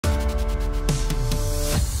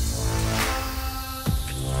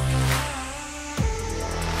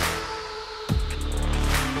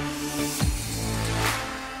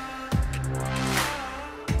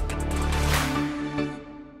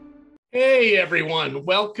Hey everyone,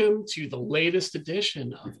 welcome to the latest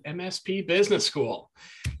edition of MSP Business School.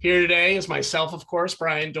 Here today is myself, of course,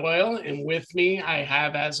 Brian Doyle, and with me I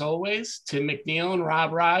have, as always, Tim McNeil and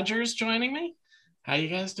Rob Rogers joining me. How you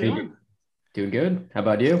guys doing? Hey, doing good. How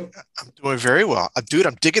about you? I'm doing very well. Dude,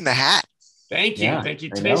 I'm digging the hat. Thank you. Yeah, Thank you.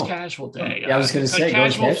 I Today's know. casual day. Yeah, I was going to It's like say,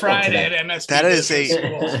 going casual casual Friday today. at MSP That is Business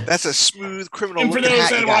School. that's a smooth criminal And for looking those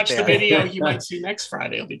hat you that got watch the there. video, you might see next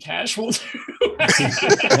Friday it'll be casual too.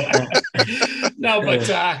 No, but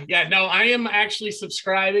I am actually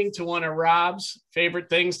subscribing to one of Rob's favorite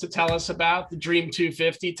things to tell us about, the Dream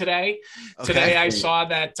 250 today. Okay. Today I saw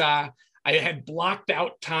that I had blocked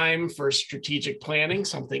out time for strategic planning,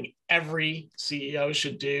 something every CEO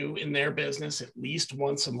should do in their business at least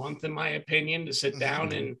once a month, in my opinion, to sit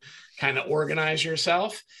down and kind of organize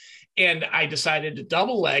yourself. And I decided to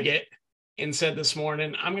double leg it and said this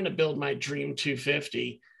morning, I'm going to build my Dream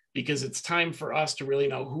 250 because it's time for us to really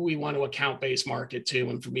know who we want to account-based market to,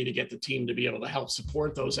 and for me to get the team to be able to help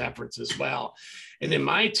support those efforts as well. And in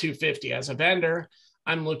my 250 as a vendor,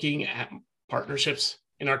 I'm looking at partnerships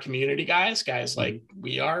in our community, guys like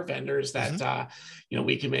we are vendors that,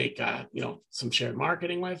 we can make, some shared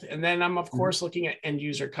marketing with. And then I'm, of course, looking at end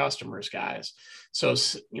user customers, guys. So,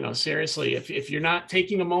 seriously, if you're not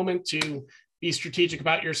taking a moment to be strategic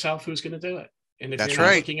about yourself, who's going to do it? And if That's you're not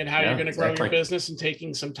right. looking at how you're going to grow your business and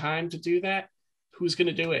taking some time to do that, who's going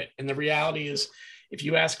to do it? And the reality is, if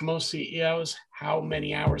you ask most CEOs how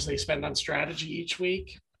many hours they spend on strategy each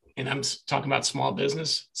week, and I'm talking about small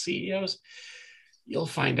business CEOs, you'll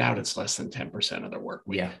find out it's less than 10% of their work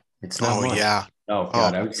week. Yeah, it's not much. Yeah. Oh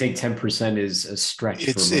God, I would say 10% is a stretch.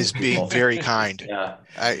 It's being very kind. Yeah.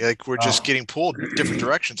 We're just getting pulled different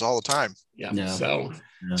directions all the time. Yeah. No.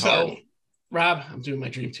 So Rob, I'm doing my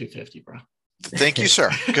Dream 250, bro. Thank you,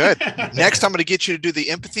 sir. Good. Next, I'm going to get you to do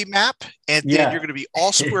the empathy map, and then you're going to be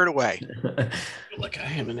all squared away. Look,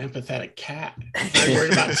 I am an empathetic cat. I'm very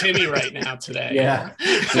worried about Timmy right now today. Yeah.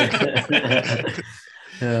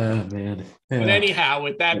 Oh, man. Yeah. But anyhow,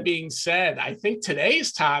 with that being said, I think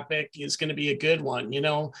today's topic is going to be a good one.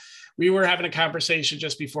 We were having a conversation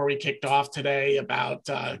just before we kicked off today about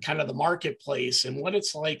kind of the marketplace and what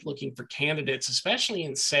it's like looking for candidates, especially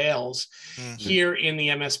in sales here in the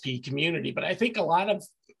MSP community. But I think a lot of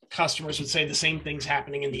customers would say the same thing's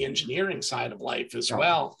happening in the engineering side of life as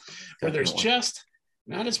well, where there's just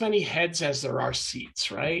not as many heads as there are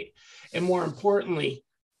seats, right? And more importantly,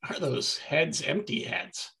 are those heads empty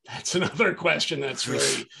heads? That's another question that's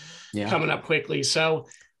really coming up quickly. So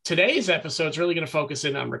today's episode is really going to focus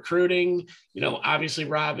in on recruiting. Obviously,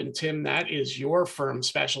 Rob and Tim, that is your firm's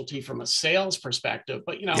specialty from a sales perspective.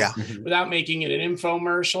 But, without making it an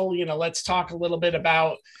infomercial, let's talk a little bit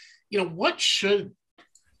about, what should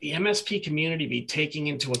the MSP community be taking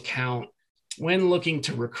into account when looking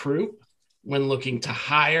to recruit, when looking to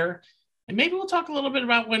hire, and maybe we'll talk a little bit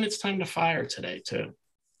about when it's time to fire today too.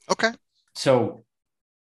 Okay. So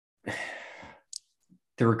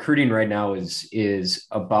the recruiting right now is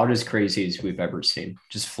about as crazy as we've ever seen,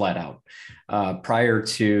 just flat out. Prior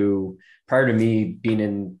to me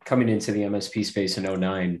coming into the MSP space in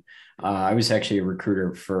 2009, I was actually a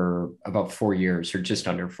recruiter for about 4 years, or just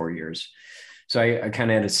under 4 years. So I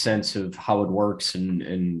kind of had a sense of how it works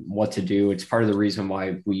and what to do. It's part of the reason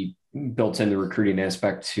why we built in the recruiting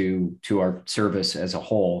aspect to our service as a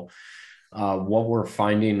whole. What we're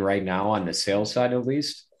finding right now on the sales side, at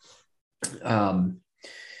least,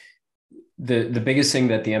 the biggest thing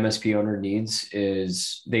that the MSP owner needs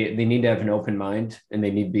is they need to have an open mind, and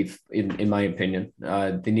they need to be, in my opinion,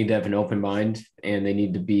 they need to have an open mind, and they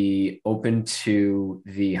need to be open to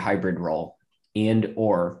the hybrid role and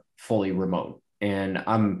or fully remote. And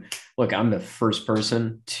I'm the first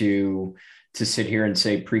person to sit here and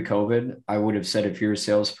say pre-COVID, I would have said, if you're a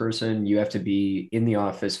salesperson, you have to be in the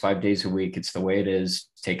office 5 days a week. It's the way it is.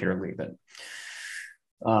 Take it or leave it.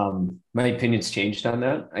 My opinion's changed on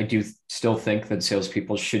that. I do still think that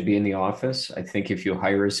salespeople should be in the office. I think if you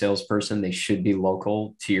hire a salesperson, they should be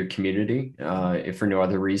local to your community. If for no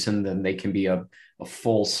other reason, then they can be a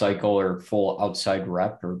full cycle or full outside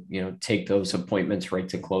rep, or, take those appointments right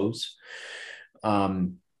to close.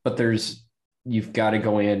 But you've got to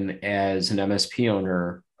go in as an MSP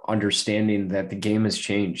owner, understanding that the game has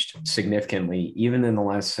changed significantly, even in the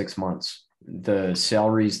last 6 months. The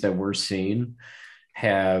salaries that we're seeing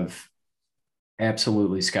have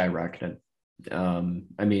absolutely skyrocketed.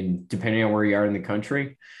 Depending on where you are in the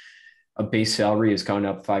country, a base salary has gone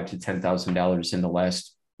up $5,000 to $10,000 in the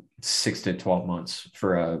last 6 to 12 months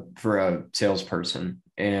for a salesperson.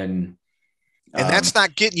 And And that's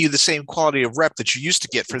not getting you the same quality of rep that you used to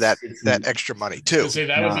get for that extra money too. Say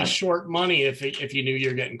that would be short money if you knew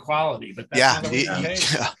you're getting quality, but that's not always the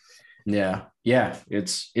case. Yeah.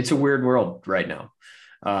 It's a weird world right now.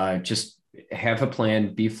 Just have a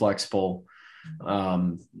plan, be flexible,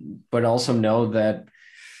 but also know that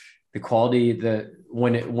the quality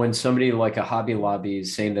when somebody like a Hobby Lobby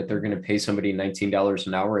is saying that they're going to pay somebody $19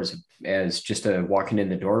 an hour as just a walking in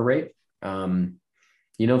the door rate,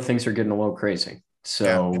 things are getting a little crazy.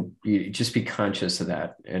 So you just be conscious of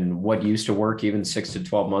that. And what used to work even 6 to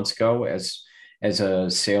 12 months ago as a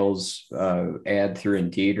sales ad through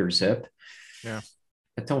Indeed or Zip,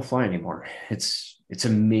 that don't fly anymore. It's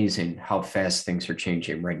amazing how fast things are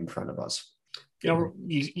changing right in front of us.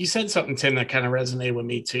 You said something, Tim, that kind of resonated with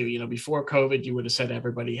me too. Before COVID, you would have said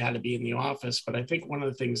everybody had to be in the office. But I think one of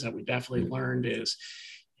the things that we definitely learned is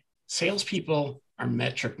salespeople are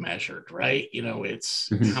metric measured, right? It's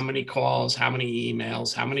how many calls, how many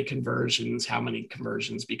emails, how many conversions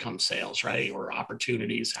become sales, right? Or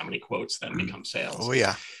opportunities, how many quotes then become sales. Oh,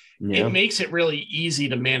 yeah. It makes it really easy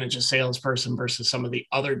to manage a salesperson versus some of the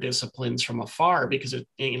other disciplines from afar, because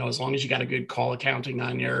as long as you got a good call accounting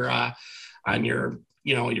on your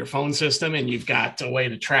phone system, and you've got a way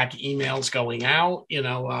to track emails going out,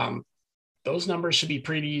 those numbers should be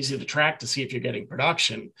pretty easy to track to see if you're getting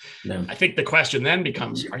production. Yeah. I think the question then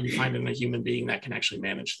becomes, are you finding a human being that can actually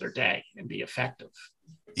manage their day and be effective?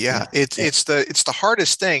 Yeah. It's the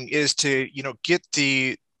hardest thing is to, get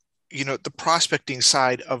the prospecting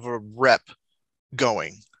side of a rep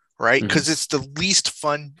going, right? Because it's the least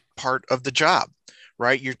fun part of the job.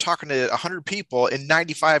 Right? You're talking to 100 people and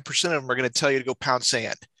 95% of them are going to tell you to go pound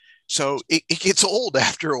sand. So it gets old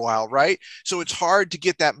after a while, right? So it's hard to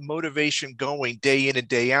get that motivation going day in and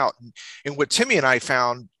day out. And what Timmy and I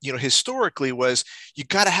found, historically was you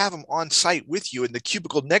got to have them on site with you in the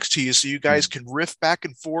cubicle next to you so you guys can riff back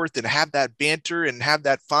and forth and have that banter and have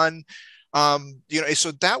that fun.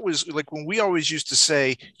 So that was like when we always used to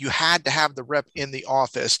say you had to have the rep in the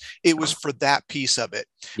office, it was for that piece of it.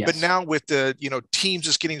 Yes. But now with the, teams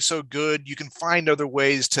just getting so good, you can find other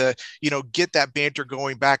ways to, get that banter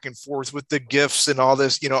going back and forth with the gifts and all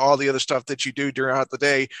this, all the other stuff that you do throughout the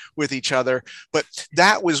day with each other. But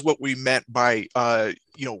that was what we meant by,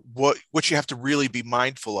 what you have to really be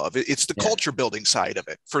mindful of. It's the culture building side of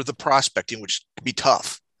it for the prospecting, which can be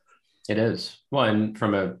tough. It is. Well,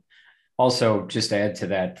 and also, just to add to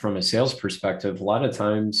that, from a sales perspective, a lot of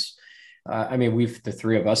times, the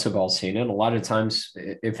three of us have all seen it. A lot of times,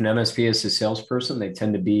 if an MSP is a salesperson, they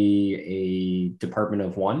tend to be a department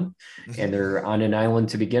of one, and they're on an island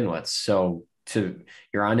to begin with. So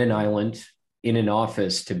you're on an island in an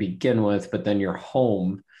office to begin with, but then you're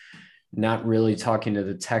home, not really talking to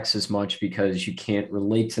the techs as much because you can't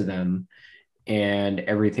relate to them, and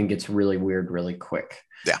everything gets really weird really quick.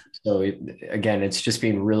 Yeah. So it's just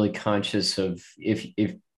being really conscious of if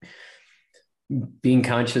being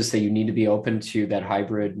conscious that you need to be open to that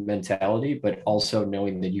hybrid mentality, but also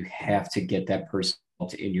knowing that you have to get that person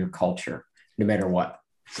in your culture no matter what.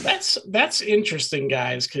 That's interesting,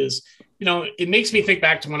 guys, because it makes me think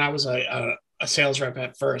back to when I was a sales rep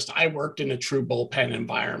at first. I worked in a true bullpen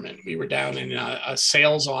environment. We were down in a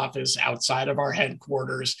sales office outside of our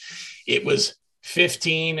headquarters. It was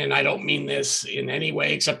 15, and I don't mean this in any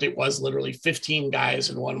way, except it was literally 15 guys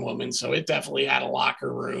and one woman. So it definitely had a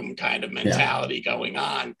locker room kind of mentality going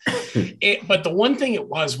on. But the one thing it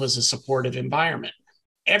was a supportive environment.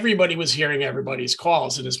 Everybody was hearing everybody's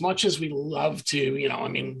calls. And as much as we love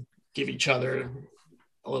to, give each other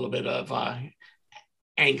a little bit of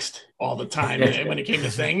angst all the time when it came to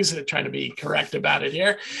things, trying to be correct about it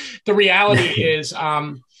here. The reality is,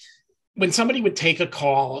 when somebody would take a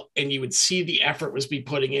call and you would see the effort was be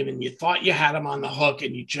putting in and you thought you had them on the hook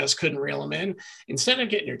and you just couldn't reel them in, instead of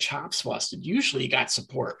getting your chops busted, usually you got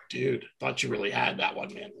support. Dude, thought you really had that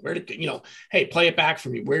one, man. Where did, hey, play it back for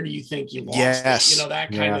me. Where do you think you lost it?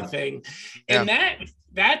 That kind of thing. And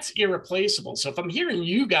that's irreplaceable. So if I'm hearing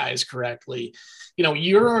you guys correctly,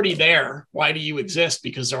 you're already there. Why do you exist?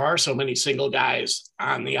 Because there are so many single guys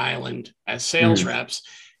on the island as sales reps.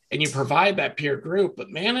 And you provide that peer group, but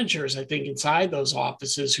managers, I think, inside those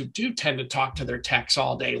offices who do tend to talk to their techs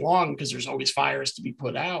all day long because there's always fires to be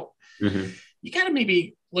put out. You got to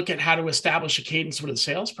maybe look at how to establish a cadence with a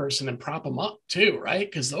salesperson and prop them up too, right?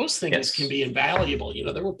 Because those things can be invaluable.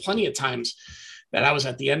 There were plenty of times that I was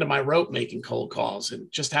at the end of my rope making cold calls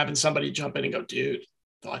and just having somebody jump in and go, dude,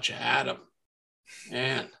 thought you had them.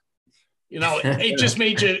 Man, it just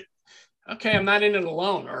made you, okay, I'm not in it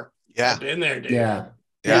alone, or I've been there, dude. Yeah.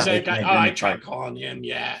 He's Yeah, that guy. Oh, I tried calling him.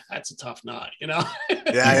 Yeah, that's a tough nut, you know?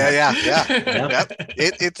 Yeah. Yep.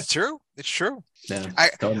 It's true. It's true. Yeah,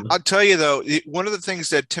 I'll tell you though, one of the things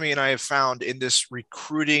that Timmy and I have found in this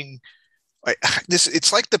recruiting,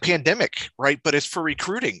 it's like the pandemic, right? But it's for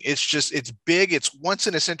recruiting. It's big. It's once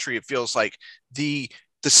in a century. It feels like the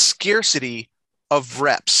scarcity of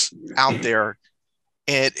reps out there,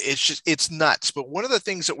 and it's nuts. But one of the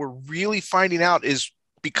things that we're really finding out is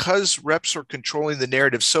because reps are controlling the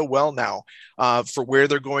narrative so well now for where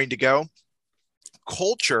they're going to go,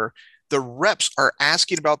 culture, the reps are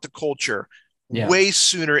asking about the culture way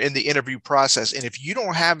sooner in the interview process. And if you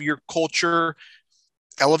don't have your culture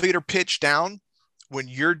elevator pitch down when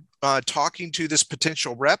you're talking to this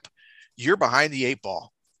potential rep, you're behind the eight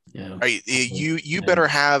ball. Yeah. Right. You better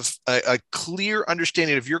have a clear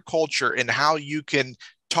understanding of your culture and how you can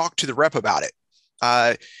talk to the rep about it.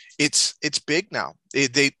 It's big now.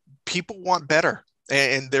 People want better,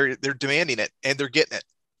 and they're demanding it, and they're getting it.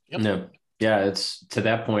 Yep. No. Yeah, it's to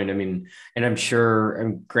that point. I mean, and I'm sure,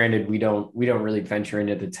 and granted, we don't really venture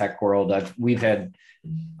into the tech world. We've had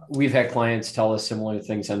clients tell us similar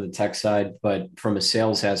things on the tech side, but from a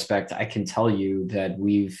sales aspect, I can tell you that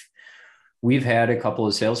we've had a couple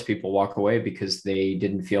of salespeople walk away because they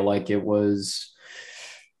didn't feel like it was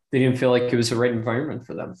the right environment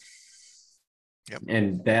for them. Yep.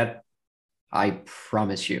 And that, I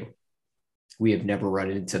promise you, we have never run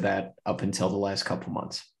into that up until the last couple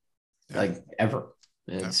months, like ever.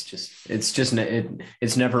 It's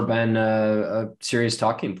never been a serious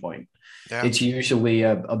talking point. Yeah. It's usually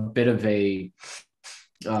a bit of a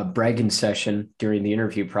bragging session during the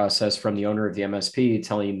interview process from the owner of the MSP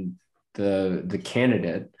telling the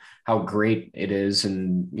candidate how great it is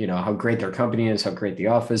and, you know, how great their company is, how great the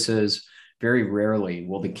office is. Very rarely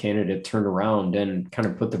will the candidate turn around and kind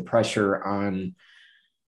of put the pressure on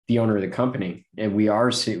the owner of the company. And we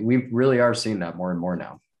really are seeing that more and more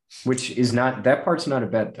now, which is that part's not a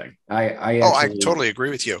bad thing. I totally agree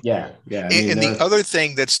with you. Yeah. And the other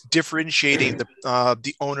thing that's differentiating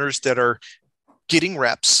the owners that are getting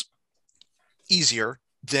reps easier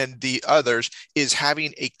than the others is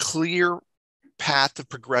having a clear path of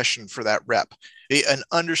progression for that rep, an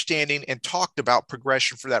understanding and talked about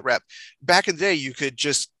progression for that rep. Back in the day, you could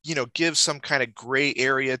just, give some kind of gray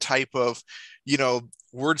area type of,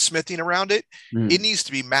 wordsmithing around it. It needs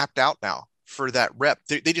to be mapped out now for that rep.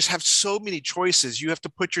 They just have so many choices. You have to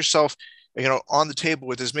put yourself, on the table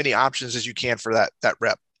with as many options as you can for that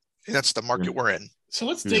rep. And that's the market we're in. So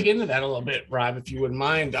let's dig into that a little bit, Rob, if you wouldn't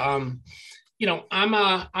mind. I'm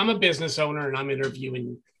a business owner and I'm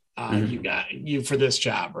interviewing you for this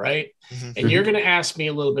job, right? Mm-hmm. And you're going to ask me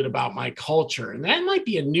a little bit about my culture. And that might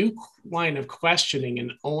be a new line of questioning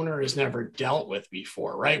an owner has never dealt with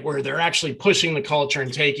before, right? Where they're actually pushing the culture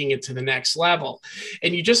and taking it to the next level.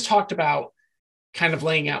 And you just talked about kind of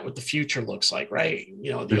laying out what the future looks like, right?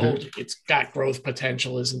 Old, it's got growth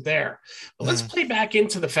potential isn't there. But let's play back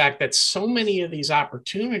into the fact that so many of these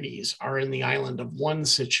opportunities are in the island of one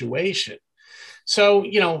situation. So,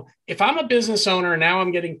 if I'm a business owner and now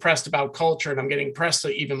I'm getting pressed about culture and I'm getting pressed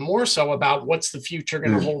even more so about what's the future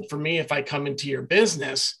going to hold for me if I come into your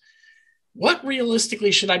business, what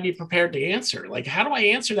realistically should I be prepared to answer? Like, how do I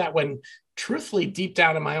answer that when truthfully, deep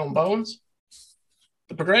down in my own bones,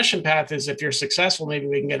 the progression path is if you're successful, maybe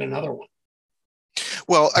we can get another one.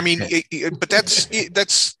 Well, I mean, but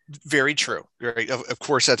that's very true, right? Of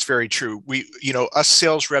course, that's very true. We, us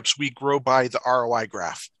sales reps, we grow by the ROI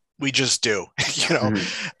graph. We just do,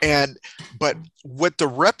 but what the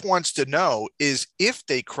rep wants to know is if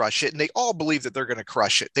they crush it, and they all believe that they're going to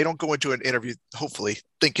crush it. They don't go into an interview, hopefully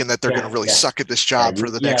thinking that they're going to really suck at this job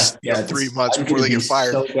for the next 3 months before they get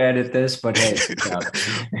fired. So bad at this, but hey,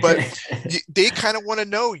 but they kind of want to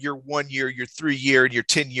know your 1 year, your 3 year, and your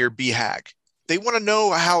 10-year BHAG. They want to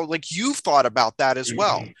know how, you've thought about that as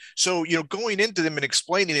well. So, going into them and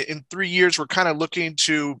explaining it in 3 years, we're kind of looking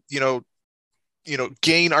to,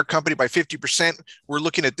 gain our company by 50%. We're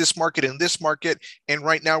looking at this market and this market. And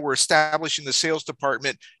right now we're establishing the sales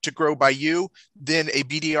department to grow by you, then a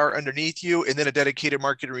BDR underneath you, and then a dedicated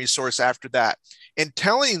marketing resource after that. And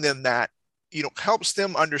telling them that, helps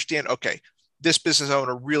them understand, okay, this business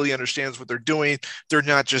owner really understands what they're doing. They're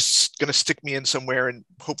not just going to stick me in somewhere and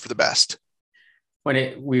hope for the best.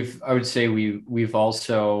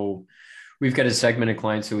 We've got a segment of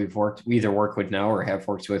clients who we either work with now or have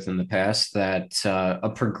worked with in the past that a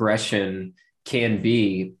progression can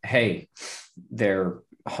be, hey, they're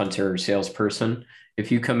a hunter, salesperson.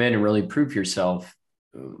 If you come in and really prove yourself,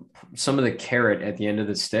 some of the carrot at the end of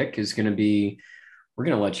the stick is going to be, we're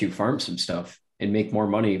going to let you farm some stuff and make more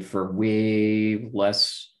money for way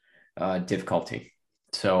less difficulty.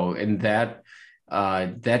 So, and that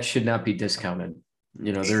should not be discounted.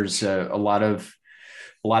 There's a lot of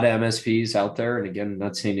MSPs out there. And again, I'm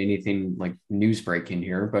not saying anything like news breaking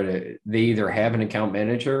here, but they either have an account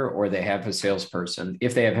manager or they have a salesperson,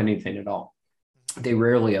 if they have anything at all. They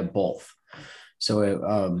rarely have both. So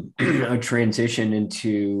a transition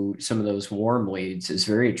into some of those warm leads is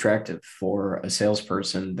very attractive for a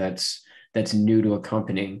salesperson that's new to a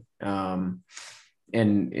company. And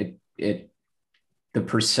the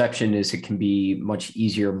perception is it can be much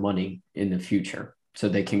easier money in the future, so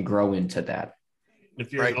they can grow into that.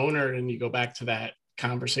 If you're an owner and you go back to that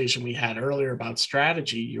conversation we had earlier about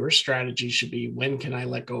strategy, your strategy should be, when can I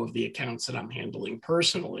let go of the accounts that I'm handling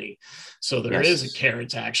personally? So there is a carrot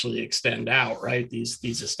to actually extend out, right? These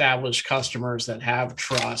established customers that have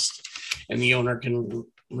trust, and the owner can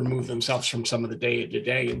remove themselves from some of the day to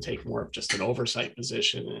day and take more of just an oversight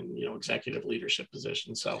position and, executive leadership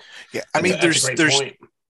position. So yeah, I mean, there's point.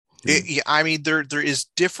 There is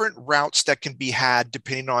different routes that can be had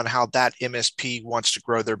depending on how that MSP wants to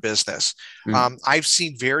grow their business. I've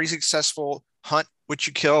seen very successful hunt what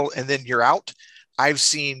you kill and then you're out. I've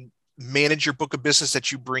seen manage your book of business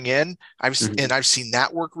that you bring in. I've seen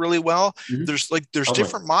that work really well. There's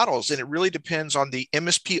different models, and it really depends on the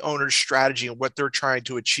MSP owner's strategy and what they're trying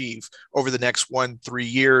to achieve over the next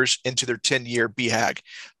 1-3 years into their 10-year BHAG.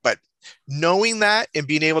 But knowing that and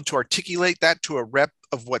being able to articulate that to a rep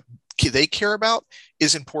of what they care about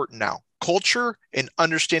is important now. Culture and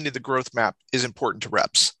understanding the growth map is important to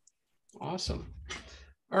reps. Awesome.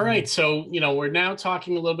 All right. So, we're now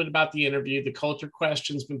talking a little bit about the interview. The culture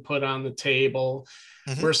question's been put on the table.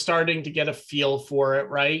 We're starting to get a feel for it,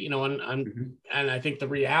 right? And I think the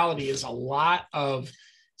reality is a lot of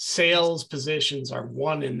sales positions are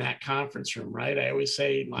won in that conference room, right? I always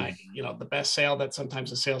say the best sale that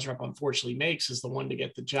sometimes a sales rep unfortunately makes is the one to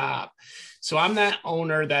get the job. So I'm that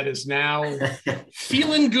owner that is now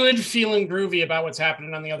feeling good, feeling groovy about what's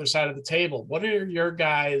happening on the other side of the table. What are your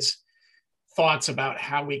guys' thoughts about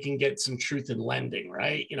how we can get some truth in lending,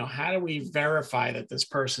 right? How do we verify that this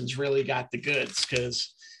person's really got the goods?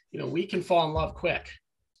 Because, we can fall in love quick.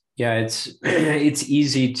 Yeah, it's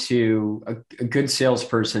easy to, a good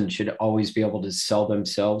salesperson should always be able to sell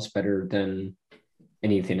themselves better than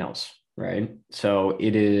anything else, right? So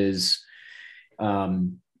it is,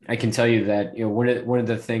 I can tell you that, one of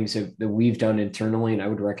the things that we've done internally, and I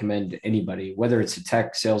would recommend anybody, whether it's a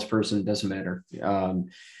tech salesperson, doesn't matter.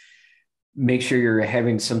 Make sure you're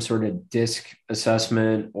having some sort of DISC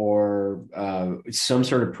assessment or some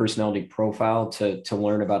sort of personality profile to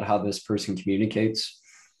learn about how this person communicates.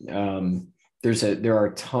 There are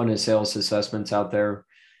a ton of sales assessments out there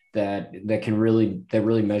that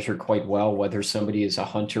really measure quite well whether somebody is a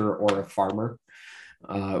hunter or a farmer,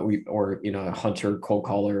 or a hunter, cold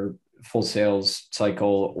caller, full sales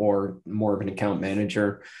cycle, or more of an account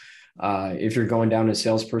manager. If you're going down a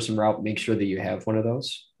salesperson route, make sure that you have one of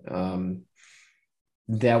those.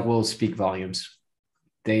 That will speak volumes.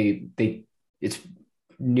 It's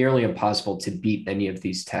nearly impossible to beat any of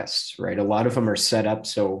these tests, right? A lot of them are set up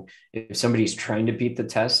so if somebody's trying to beat the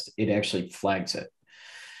test, it actually flags it.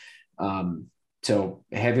 So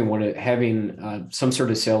having some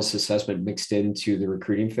sort of sales assessment mixed into the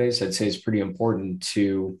recruiting phase, I'd say, is pretty important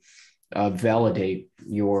to validate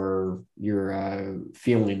your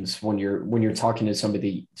feelings when you're talking to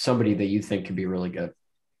somebody that you think could be really good.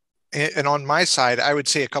 And on my side, I would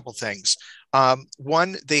say a couple things.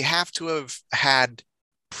 One, they have to have had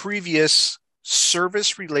previous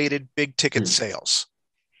service-related big ticket sales,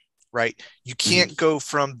 right? You can't go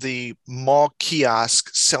from the mall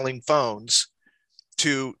kiosk selling phones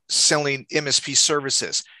to selling MSP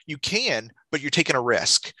services. You can, but you're taking a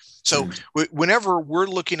risk. So whenever we're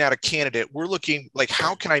looking at a candidate, we're looking like,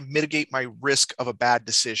 how can I mitigate my risk of a bad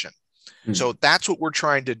decision? So that's what we're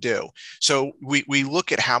trying to do. So we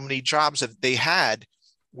look at how many jobs that they had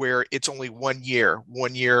where it's only 1 year,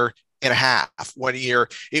 1 year and a half, 1 year.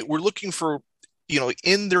 We're looking for,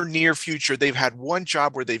 in their near future, they've had one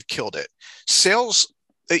job where they've killed it. Sales,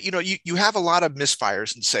 you have a lot of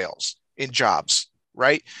misfires in sales, in jobs,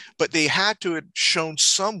 right? But they had to have shown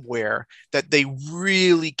somewhere that they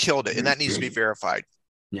really killed it, and that needs to be verified.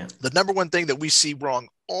 Yeah. The number one thing that we see wrong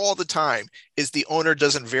all the time is the owner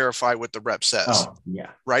doesn't verify what the rep says. Oh,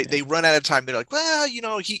 yeah. Right. Yeah. They run out of time. They're like, well,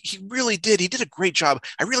 he really did. He did a great job.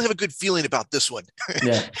 I really have a good feeling about this one.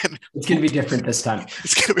 Yeah. It's going to be different this time.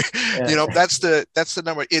 It's going to be, that's the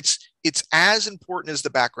number. It's as important as the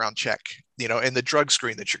background check, and the drug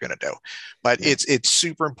screen that you're going to do. But it's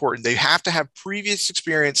super important. They have to have previous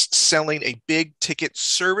experience selling a big ticket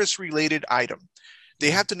service related item.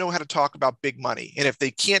 They have to know how to talk about big money. And if they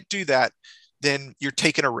can't do that, then you're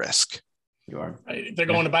taking a risk. You are. Right. If they're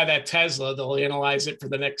going to buy that Tesla, they'll analyze it for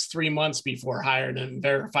the next 3 months before hiring and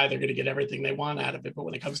verify they're going to get everything they want out of it. But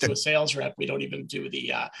when it comes to a sales rep, we don't even do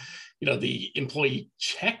the, the employee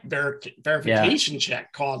check verification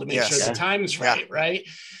check call to make sure the time's right. Right.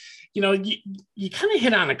 You kind of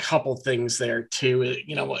hit on a couple things there too,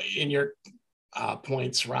 in your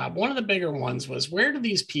points, Rob. One of the bigger ones was, where do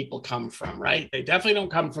these people come from? Right. They definitely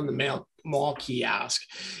don't come from the mall kiosk.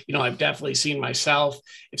 I've definitely seen myself,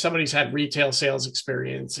 if somebody's had retail sales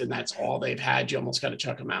experience and that's all they've had, you almost got to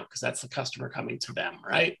chuck them out because that's the customer coming to them.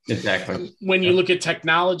 Right. Exactly. When you look at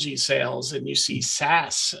technology sales and you see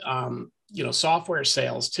SaaS, software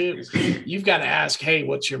sales too, you've got to ask, hey,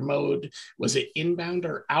 what's your mode? Was it inbound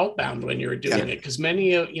or outbound when you were doing it? Because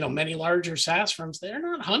many larger SaaS firms, they're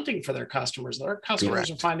not hunting for their customers. Their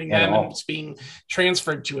customers are finding them, and it's being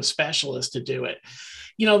transferred to a specialist to do it.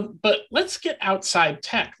 But let's get outside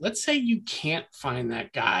tech. Let's say you can't find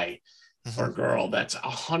that guy or girl that's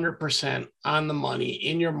 100% on the money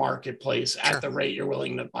in your marketplace at the rate you're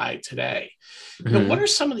willing to buy today. What are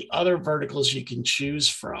some of the other verticals you can choose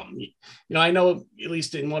from? I know, at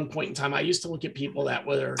least in one point in time, I used to look at people that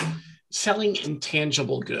were selling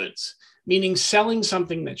intangible goods, meaning selling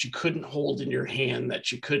something that you couldn't hold in your hand,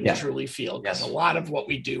 that you couldn't truly feel. Because a lot of what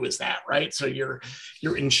we do is that, right? So your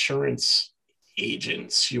insurance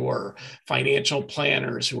agents, your financial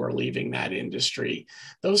planners who are leaving that industry,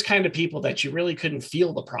 those kind of people that you really couldn't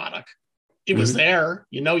feel the product. It was there,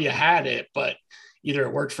 you had it, but either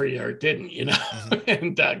it worked for you or it didn't,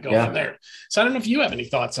 and go from there. So I don't know if you have any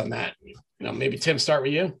thoughts on that. Maybe Tim, start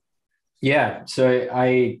with you. Yeah.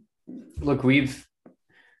 So we've,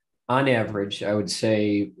 on average, I would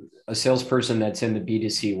say a salesperson that's in the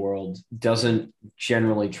B2C world doesn't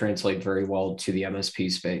generally translate very well to the MSP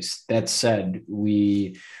space. That said,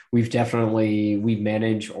 we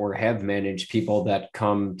manage or have managed people that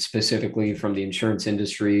come specifically from the insurance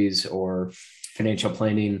industries or financial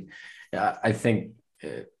planning. I think,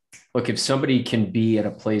 if somebody can be at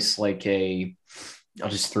a place like I'll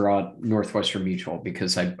just throw out Northwestern Mutual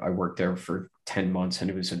because I worked there for 10 months and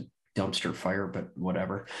it was a dumpster fire, but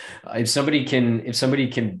whatever. If somebody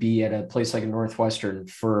can be at a place like a Northwestern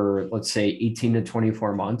for, let's say, 18 to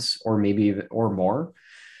 24 months or more,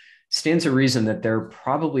 stands a reason that they're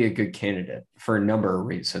probably a good candidate for a number of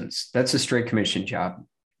reasons. That's a straight commission job,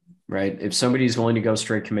 right? If somebody's willing to go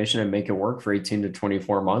straight commission and make it work for 18 to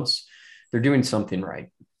 24 months, they're doing something right.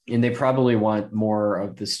 And they probably want more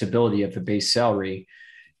of the stability of the base salary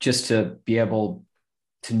just to be able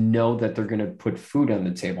to know that they're going to put food on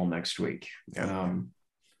the table next week.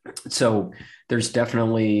 So there's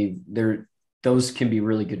definitely those can be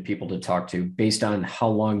really good people to talk to based on how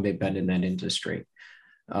long they've been in that industry.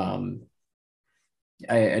 Another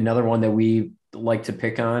one that we like to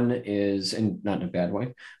pick on is, and not in a bad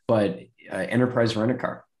way, but enterprise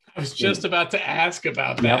rent-a-car. I was just about to ask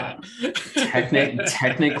about that.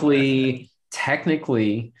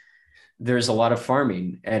 Technically, there's a lot of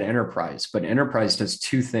farming at Enterprise, but Enterprise does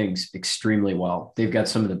two things extremely well. They've got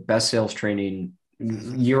some of the best sales training,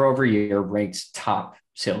 year over year ranked top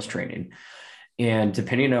sales training. And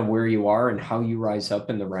depending on where you are and how you rise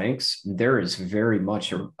up in the ranks, there is very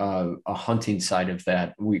much a hunting side of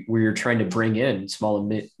that, where you're trying to bring in small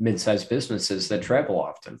and mid-sized businesses that travel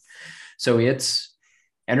often. So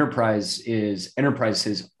Enterprise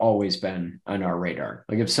has always been on our radar.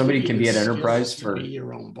 Like if somebody can be at Enterprise for be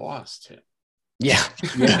your own boss too. Yeah.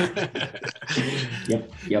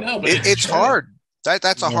 Yep. No, it's hard.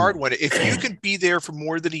 That's a hard one. If you can be there for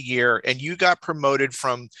more than a year and you got promoted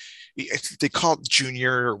from, they call it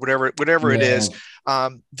junior or whatever it is,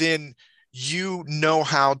 then you know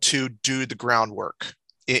how to do the groundwork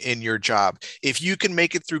in your job. If you can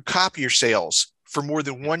make it through copier sales for more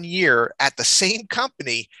than 1 year at the same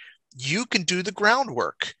company, you can do the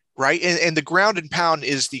groundwork, right? And the ground and pound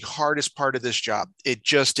is the hardest part of this job. It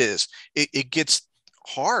just is. It gets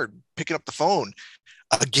hard picking up the phone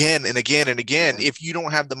again and again and again. If you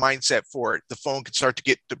don't have the mindset for it, the phone can start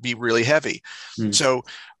to be really heavy. So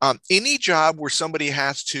any job where somebody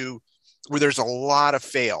where there's a lot of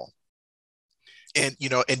fail, and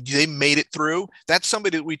they made it through, that's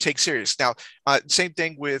somebody that we take serious. Now, same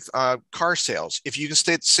thing with car sales. If you can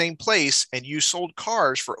stay at the same place and you sold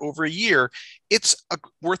cars for over a year, it's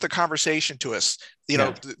worth a conversation to us.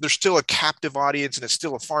 There's still a captive audience and it's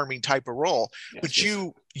still a farming type of role, but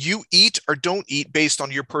you eat or don't eat based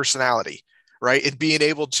on your personality, right? And being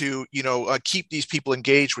able to, keep these people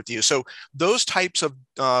engaged with you. So those types of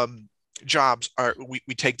jobs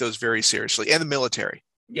we take those very seriously, and the military.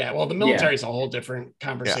 Yeah, well, the military is a whole different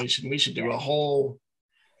conversation. We should do a whole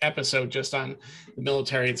episode just on the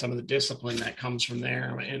military and some of the discipline that comes from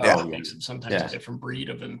there, and makes them sometimes a different breed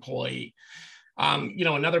of employee.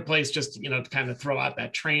 Another place, just, to kind of throw out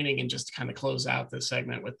that training and just to kind of close out this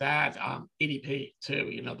segment with that, ADP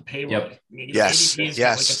too, the payroll. Yep. ADP is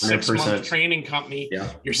like a 6-month training company.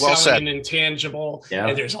 Yeah. You're selling an intangible,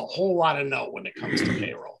 and there's a whole lot of know when it comes to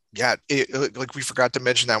payroll. Yeah, like we forgot to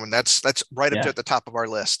mention that one. That's right up there at the top of our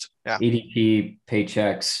list. Yeah. ADP,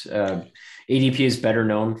 Paychex. ADP is better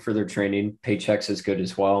known for their training. Paychex is good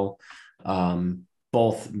as well.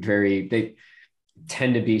 Both they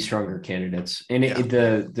tend to be stronger candidates. And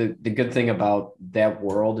the good thing about that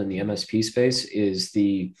world in the MSP space is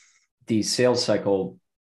the sales cycle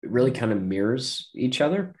really kind of mirrors each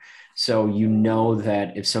other. So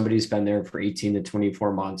that if somebody's been there for 18 to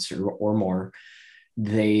 24 months or more,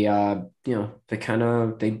 they dug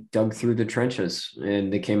through the trenches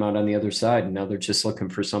and they came out on the other side, and now they're just looking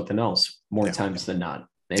for something else more times than not.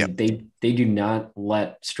 And they do not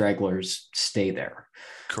let stragglers stay there.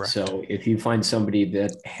 Correct. So if you find somebody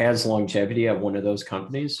that has longevity at one of those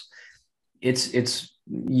companies, it's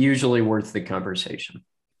usually worth the conversation.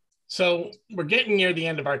 So we're getting near the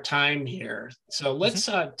end of our time here. So let's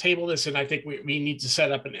table this. And I think we need to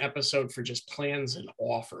set up an episode for just plans and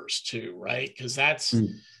offers too, right? Because that's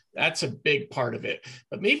a big part of it.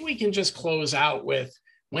 But maybe we can just close out with,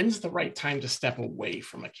 when's the right time to step away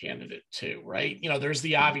from a candidate too, right? There's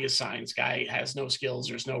the obvious signs. Guy has no skills,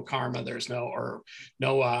 there's no karma, there's no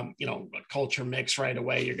culture mix right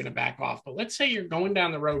away. You're going to back off. But let's say you're going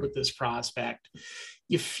down the road with this prospect.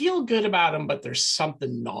 You feel good about them, but there's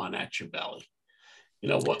something gnawing at your belly.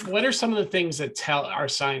 What are some of the things that are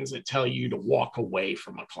signs that tell you to walk away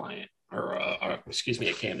from a client or a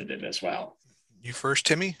candidate as well? You first,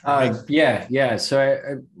 Timmy? Yeah.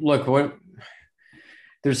 So look,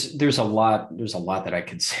 there's a lot that I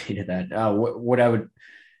could say to that. What I would,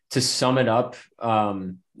 to sum it up,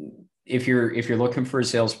 if you're looking for a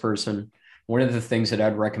salesperson, one of the things that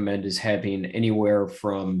I'd recommend is having anywhere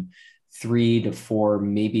from 3 to 4,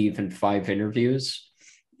 maybe even 5 interviews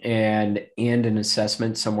and an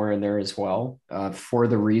assessment somewhere in there as well, for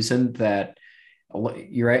the reason that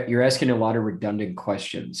you're asking a lot of redundant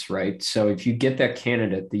questions, right? So if you get that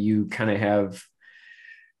candidate that you kind of have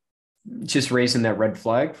just raising that red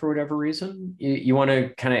flag for whatever reason, you want to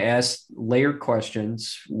kind of ask layered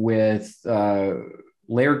questions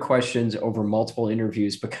over multiple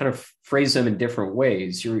interviews, but kind of phrase them in different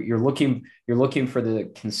ways. You're looking for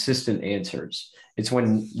the consistent answers. It's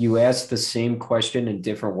when you ask the same question in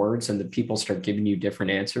different words and the people start giving you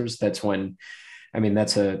different answers. That's when,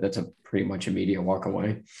 that's a pretty much immediate walk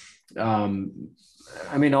away.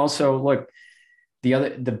 Also look,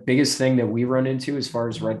 the biggest thing that we run into as far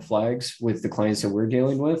as red flags with the clients that we're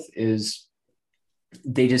dealing with is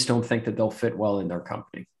they just don't think that they'll fit well in their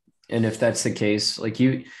company. And if that's the case, like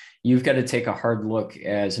you've got to take a hard look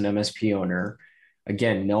as an MSP owner,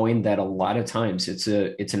 again, knowing that a lot of times it's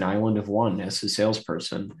an island of one as a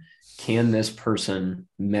salesperson. Can this person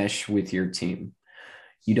mesh with your team?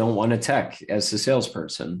 You don't want a tech as a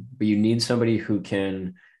salesperson, but you need somebody who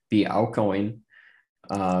can be outgoing,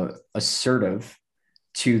 assertive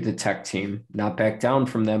to the tech team, not back down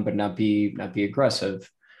from them, but not be aggressive.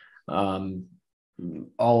 All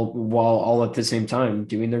at the same time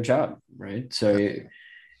doing their job, right? So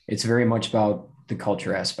it's very much about the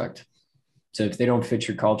culture aspect. So if they don't fit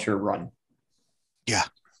your culture, run. Yeah,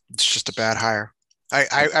 it's just a bad hire.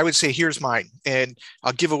 I would say here's mine, and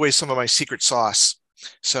I'll give away some of my secret sauce.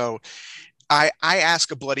 So I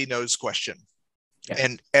ask a bloody nose question. Yeah.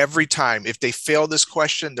 And every time, if they fail this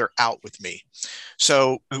question, they're out with me.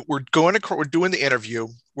 So we're doing the interview.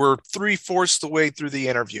 We're 3/4 the way through the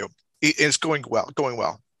interview. It's going well.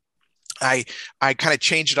 I kind of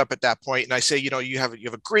change it up at that point, and I say, you have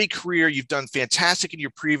a great career. You've done fantastic in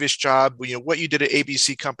your previous job. What you did at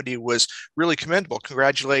ABC company was really commendable.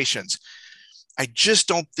 Congratulations. I just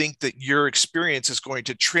don't think that your experience is going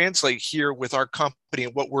to translate here with our company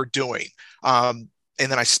and what we're doing. And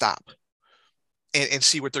then I stop and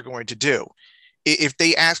see what they're going to do. If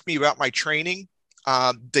they ask me about my training,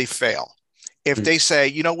 they fail. If they say,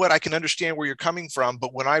 you know what, I can understand where you're coming from,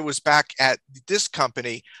 but when I was back at this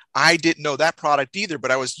company, I didn't know that product either,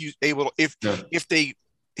 but I was able to, if they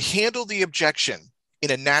handle the objection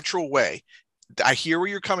in a natural way, I hear where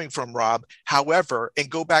you're coming from, Rob. However,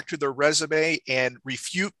 and go back to their resume and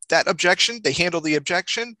refute that objection, they handle the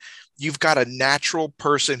objection. You've got a natural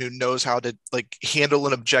person who knows how to handle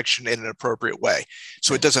an objection in an appropriate way.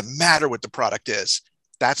 So it doesn't matter what the product is.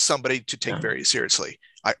 That's somebody to take very seriously.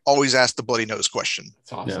 I always ask the bloody nose question.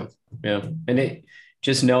 That's awesome. Yeah. And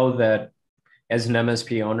just know that as an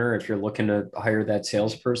MSP owner, if you're looking to hire that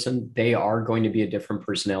salesperson, they are going to be a different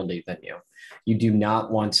personality than you. You do not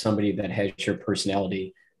want somebody that has your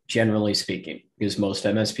personality, generally speaking, because most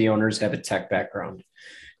MSP owners have a tech background.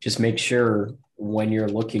 Just make sure when you're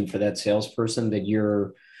looking for that salesperson that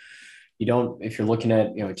you don't, if you're looking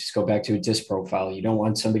at, just go back to a DISC profile, you don't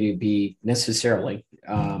want somebody to be necessarily,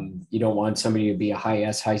 you don't want somebody to be a high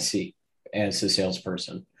S, high C as a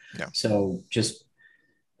salesperson. Yeah. So just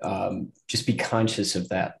be conscious of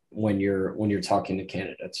that when you're talking to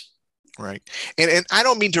candidates. Right. And I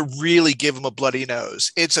don't mean to really give them a bloody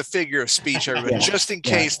nose. It's a figure of speech, everybody, just in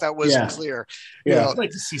case that wasn't clear. I'd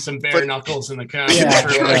like to see some bare knuckles in the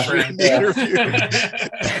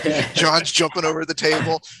interview. John's jumping over the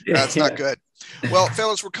table. That's not good. Well,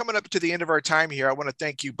 fellas, we're coming up to the end of our time here. I want to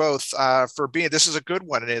thank you both for being, this is a good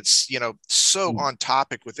one. And it's, so on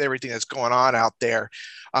topic with everything that's going on out there.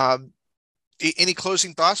 Any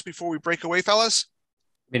closing thoughts before we break away, fellas?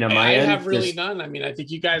 I have really none. I mean, I think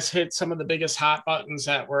you guys hit some of the biggest hot buttons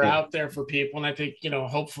that were out there for people. And I think,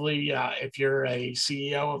 hopefully if you're a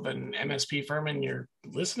CEO of an MSP firm and you're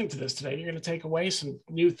listening to this today, you're going to take away some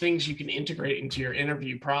new things you can integrate into your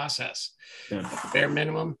interview process. At the bare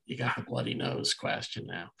minimum, you got the bloody nose question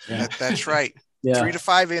now. That's right. 3 to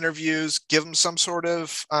 5 interviews, give them some sort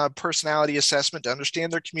of personality assessment to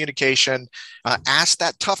understand their communication, ask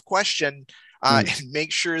that tough question. And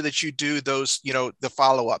make sure that you do those, the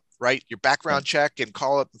follow-up, right? Your background check and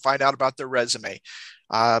call up and find out about their resume.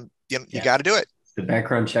 You got to do it. The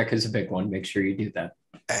background check is a big one. Make sure you do that.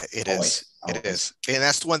 It is. And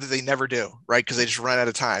that's the one that they never do, right? Because they just run out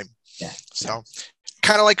of time. Yeah. So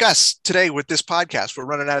kind of like us today with this podcast, we're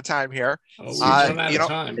running out of time here.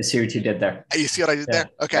 I see what you did there. You see what I did there?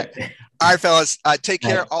 Okay. All right, fellas, take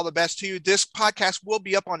care. All the best to you. This podcast will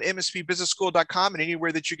be up on mspbusinessschool.com and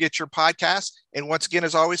anywhere that you get your podcasts. And once again,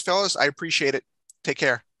 as always, fellas, I appreciate it. Take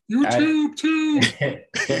care. YouTube too.